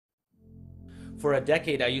For a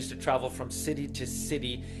decade, I used to travel from city to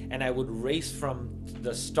city, and I would race from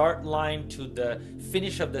the start line to the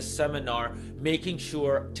finish of the seminar, making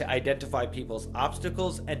sure to identify people's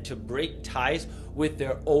obstacles and to break ties with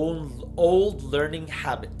their own old learning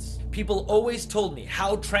habits. People always told me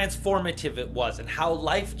how transformative it was and how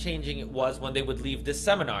life-changing it was when they would leave this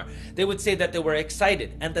seminar. They would say that they were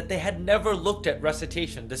excited and that they had never looked at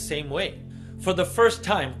recitation the same way. For the first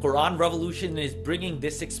time, Quran Revolution is bringing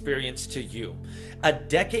this experience to you. A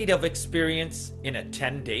decade of experience in a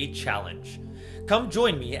 10-day challenge. Come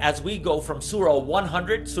join me as we go from Surah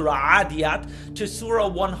 100, Surah Adiyat, to Surah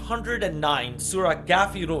 109, Surah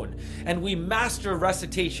Kafirun, and we master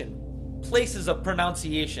recitation, places of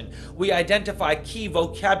pronunciation. We identify key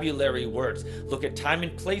vocabulary words, look at time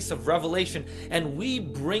and place of revelation, and we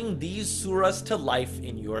bring these surahs to life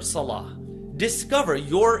in your salah. Discover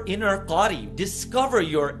your inner qari, discover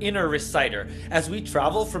your inner reciter. As we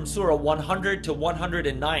travel from Surah 100 to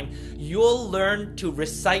 109, you'll learn to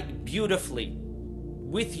recite beautifully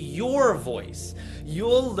with your voice.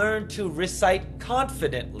 You'll learn to recite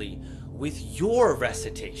confidently with your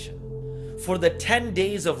recitation. For the 10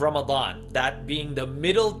 days of Ramadan, that being the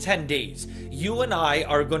middle 10 days, you and I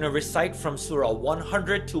are going to recite from Surah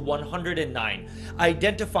 100 to 109,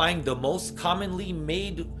 identifying the most commonly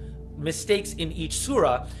made mistakes in each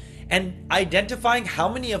surah and identifying how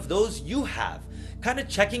many of those you have. Kind of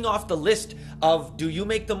checking off the list of, do you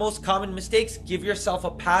make the most common mistakes? Give yourself a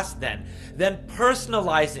pass then. Then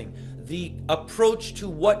personalizing the approach to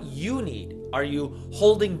what you need. Are you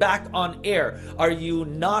holding back on air? Are you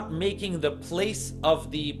not making the place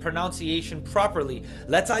of the pronunciation properly?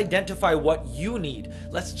 Let's identify what you need.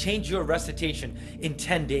 Let's change your recitation in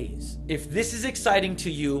 10 days. If this is exciting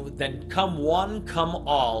to you, then come one, come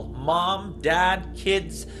all. Mom, dad,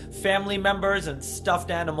 kids, family members, and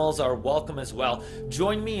stuffed animals are welcome as well.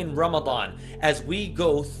 Join me in Ramadan as we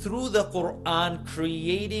go through the Quran,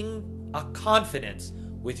 creating a confidence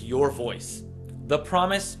with your voice. The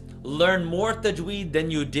promise: learn more tajweed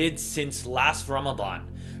than you did since last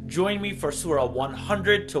Ramadan. Join me for Surah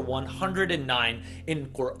 100 to 109 in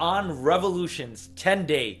Quran Revolution's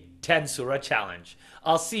 10-day, 10 Surah challenge.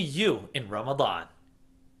 I'll see you in Ramadan.